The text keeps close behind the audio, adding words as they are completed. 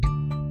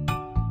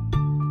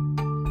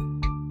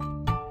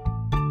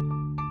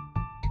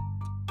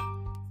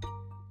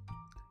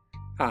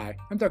Hi,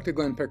 I'm Dr.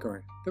 Glenn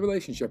Pickering, the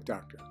Relationship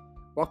Doctor.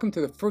 Welcome to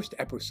the first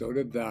episode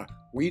of the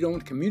We Don't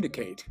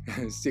Communicate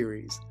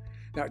series.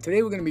 Now,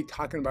 today we're going to be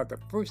talking about the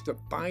first of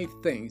 5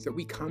 things that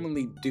we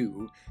commonly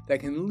do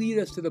that can lead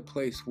us to the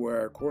place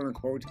where, quote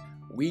unquote,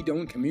 we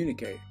don't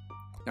communicate.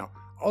 Now,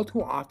 all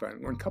too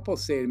often, when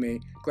couples say to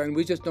me, Glenn,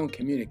 we just don't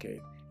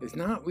communicate, it's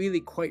not really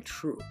quite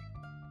true.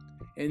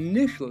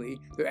 Initially,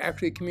 they're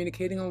actually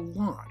communicating a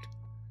lot.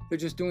 They're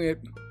just doing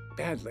it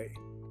badly.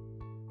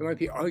 They might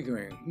be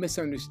arguing,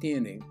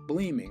 misunderstanding,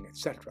 blaming,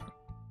 etc.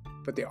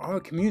 But they are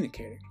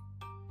communicating.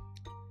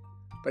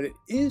 But it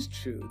is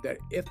true that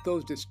if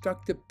those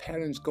destructive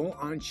patterns go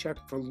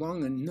unchecked for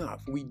long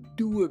enough, we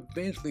do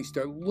eventually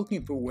start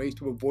looking for ways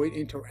to avoid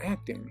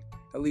interacting,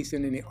 at least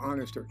in any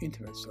honest or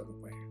intimate sort of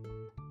way.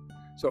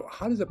 So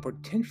how does a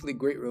potentially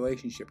great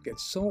relationship get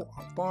so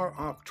far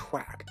off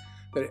track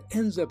that it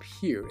ends up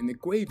here in the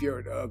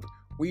graveyard of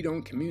we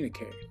don't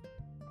communicate?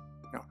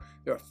 Now,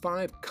 there are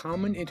 5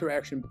 common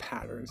interaction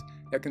patterns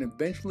that can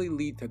eventually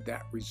lead to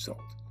that result.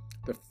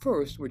 The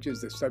first, which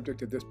is the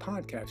subject of this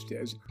podcast,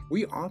 is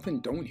we often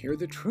don't hear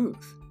the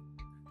truth.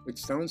 Which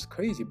sounds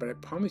crazy, but I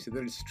promise you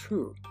that it's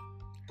true.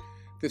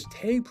 This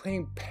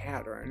tag-playing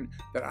pattern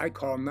that I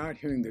call not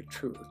hearing the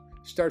truth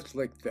starts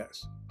like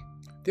this.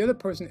 The other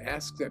person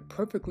asks that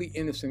perfectly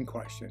innocent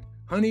question,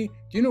 honey,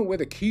 do you know where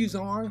the keys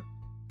are?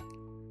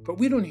 But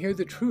we don't hear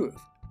the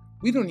truth.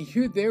 We don't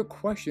hear their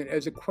question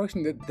as a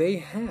question that they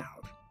have.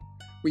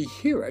 We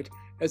hear it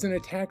as an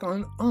attack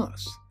on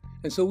us,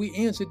 and so we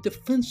answer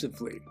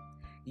defensively.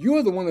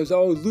 You're the one who's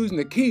always losing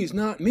the keys,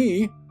 not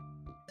me.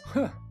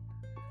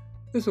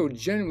 This will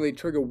generally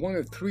trigger one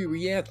of 3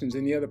 reactions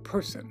in the other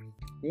person.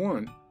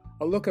 1,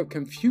 a look of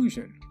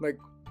confusion, like,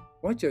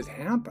 what just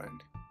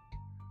happened?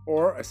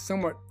 Or a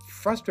somewhat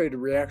frustrated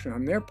reaction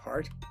on their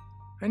part,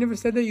 I never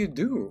said that you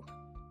do.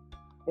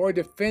 Or a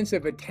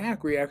defensive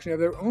attack reaction of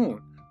their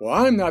own.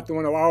 Well, I'm not the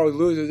one who always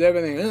loses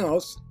everything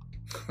else.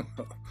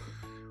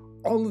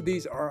 All of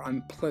these are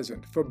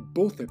unpleasant for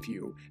both of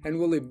you and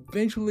will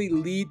eventually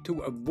lead to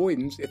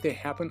avoidance if they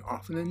happen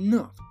often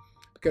enough.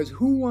 Because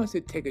who wants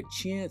to take a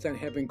chance on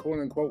having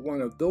quote-unquote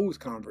one of those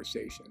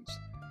conversations?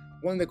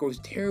 One that goes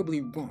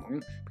terribly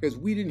wrong because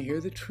we didn't hear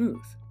the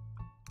truth.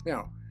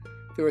 Now,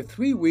 there are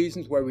 3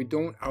 reasons why we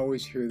don't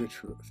always hear the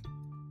truth.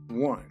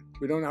 1,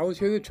 we don't always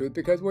hear the truth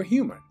because we're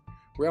human.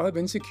 We all have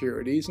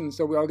insecurities, and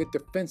so we all get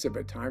defensive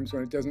at times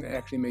when it doesn't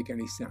actually make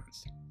any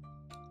sense.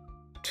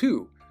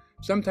 2,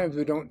 sometimes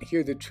we don't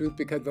hear the truth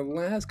because the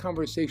last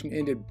conversation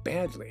ended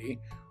badly,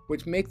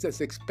 which makes us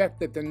expect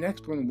that the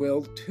next one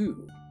will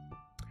too.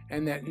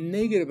 And that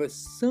negative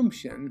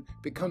assumption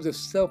becomes a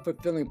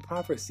self-fulfilling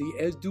prophecy,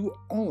 as do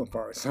all of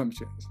our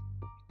assumptions.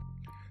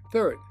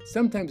 3rd,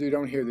 sometimes we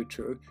don't hear the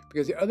truth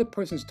because the other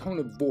person's tone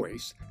of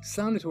voice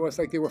sounded to us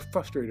like they were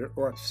frustrated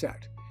or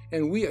upset,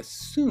 and we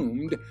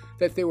assumed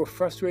that they were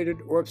frustrated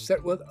or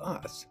upset with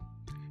us.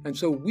 And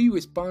so we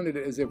responded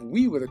as if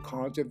we were the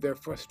cause of their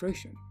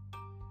frustration.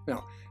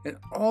 Now, in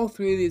all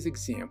 3 of these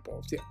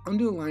examples, the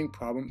underlying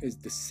problem is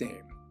the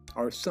same,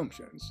 our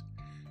assumptions.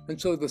 And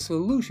so the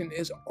solution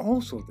is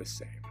also the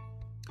same.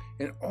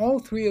 In all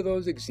 3 of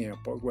those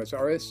examples, whether it's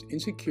our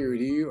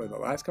insecurity or the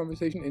last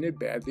conversation ended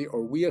badly,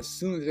 or we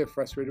assume that they're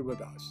frustrated with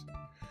us,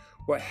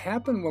 what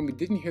happened when we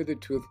didn't hear the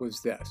truth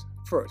was this.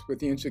 First, with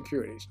the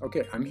insecurities.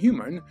 Okay, I'm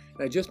human, and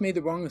I just made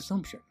the wrong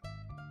assumption.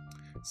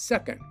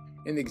 2nd,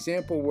 in the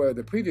example where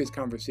the previous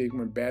conversation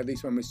went badly,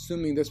 so I'm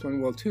assuming this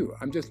one will too.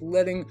 I'm just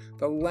letting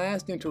the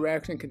last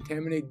interaction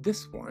contaminate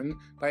this one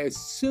by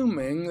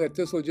assuming that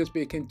this will just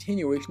be a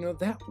continuation of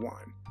that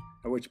one.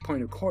 At which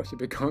point, of course, it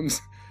becomes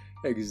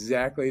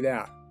exactly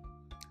that.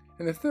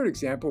 In the 3rd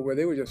example, where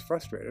they were just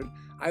frustrated,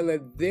 I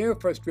let their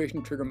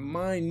frustration trigger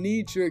my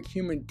knee-jerk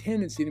human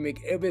tendency to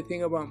make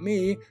everything about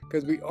me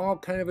because we all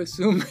kind of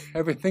assume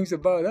everything's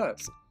about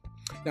us.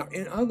 Now,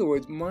 in other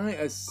words, my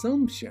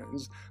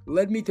assumptions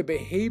led me to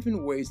behave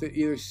in ways that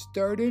either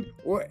started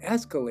or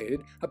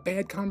escalated a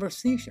bad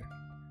conversation.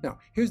 Now,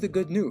 here's the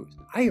good news.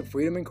 I have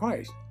freedom in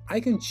Christ. I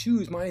can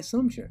choose my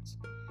assumptions.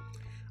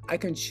 I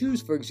can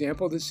choose, for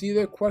example, to see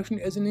their question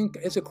as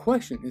a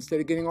question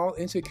instead of getting all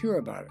insecure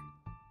about it.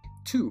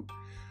 2,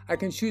 I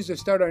can choose to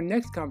start our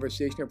next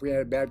conversation if we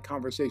had a bad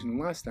conversation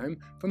last time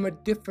from a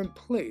different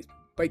place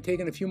by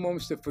taking a few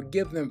moments to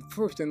forgive them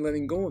first and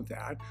letting go of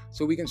that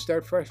so we can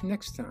start fresh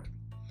next time.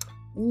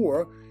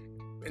 Or,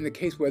 in the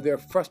case where they're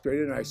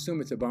frustrated and I assume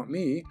it's about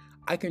me,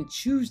 I can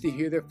choose to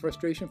hear their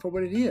frustration for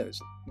what it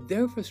is,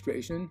 their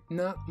frustration,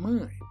 not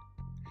mine.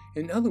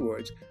 In other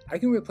words, I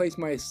can replace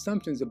my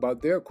assumptions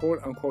about their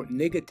quote-unquote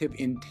negative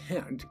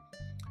intent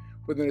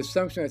with an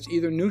assumption that's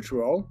either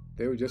neutral,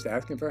 they were just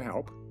asking for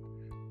help,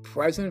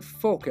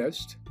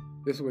 present-focused,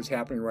 this is what's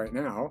happening right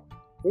now,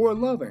 or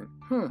loving,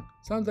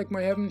 sounds like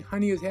my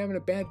honey is having a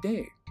bad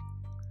day.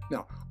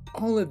 Now,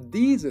 all of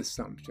these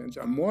assumptions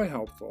are more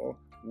helpful,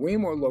 way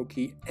more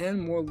low-key, and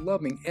more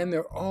loving, and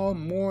they're all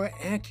more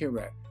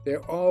accurate.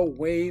 They're all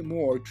way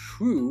more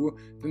true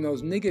than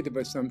those negative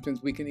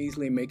assumptions we can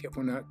easily make if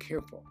we're not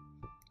careful.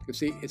 You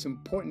see, it's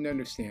important to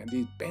understand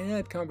these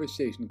bad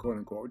conversations, quote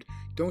unquote,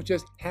 don't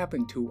just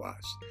happen to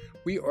us.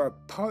 We are a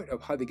part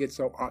of how they get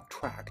so off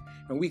track,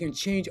 and we can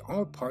change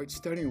our part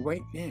starting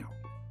right now.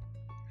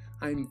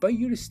 I invite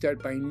you to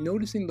start by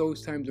noticing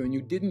those times when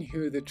you didn't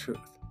hear the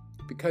truth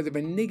because of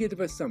a negative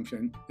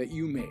assumption that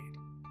you made.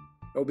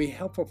 It will be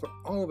helpful for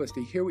all of us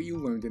to hear what you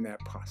learned in that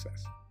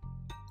process.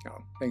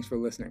 Now, thanks for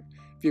listening.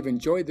 If you've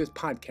enjoyed this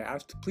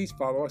podcast, please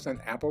follow us on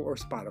Apple or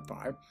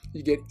Spotify.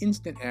 You get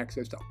instant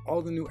access to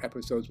all the new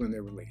episodes when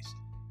they're released.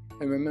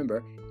 And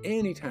remember,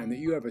 anytime that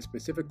you have a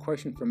specific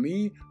question for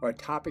me or a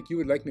topic you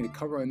would like me to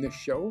cover on this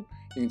show,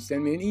 you can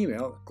send me an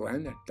email at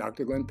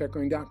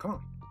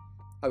glenn@drglennpickering.com.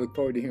 I look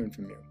forward to hearing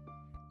from you.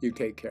 You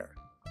take care.